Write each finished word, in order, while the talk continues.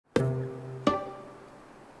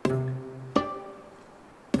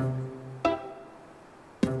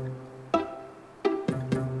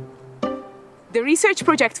The research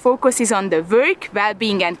project focuses on the work,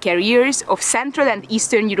 well-being and careers of Central and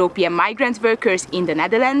Eastern European migrant workers in the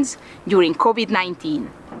Netherlands during Covid-19.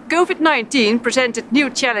 Covid-19 presented new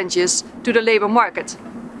challenges to the labour market.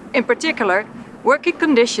 In particular, working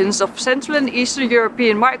conditions of Central and Eastern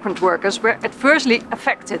European migrant workers were adversely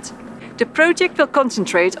affected. The project will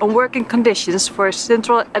concentrate on working conditions for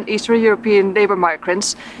Central and Eastern European labour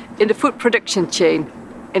migrants in the food production chain,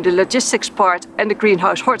 in the logistics part and the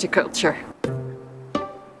greenhouse horticulture.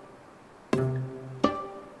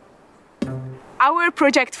 Our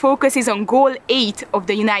project focuses on Goal 8 of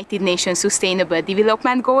the United Nations Sustainable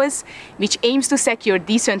Development Goals, which aims to secure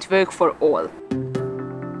decent work for all.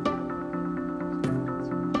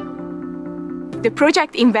 The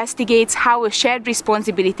project investigates how a shared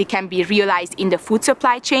responsibility can be realized in the food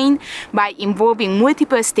supply chain by involving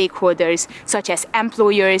multiple stakeholders such as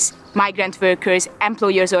employers, migrant workers,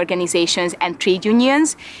 employers' organizations and trade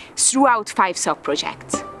unions throughout 5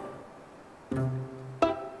 sub-projects.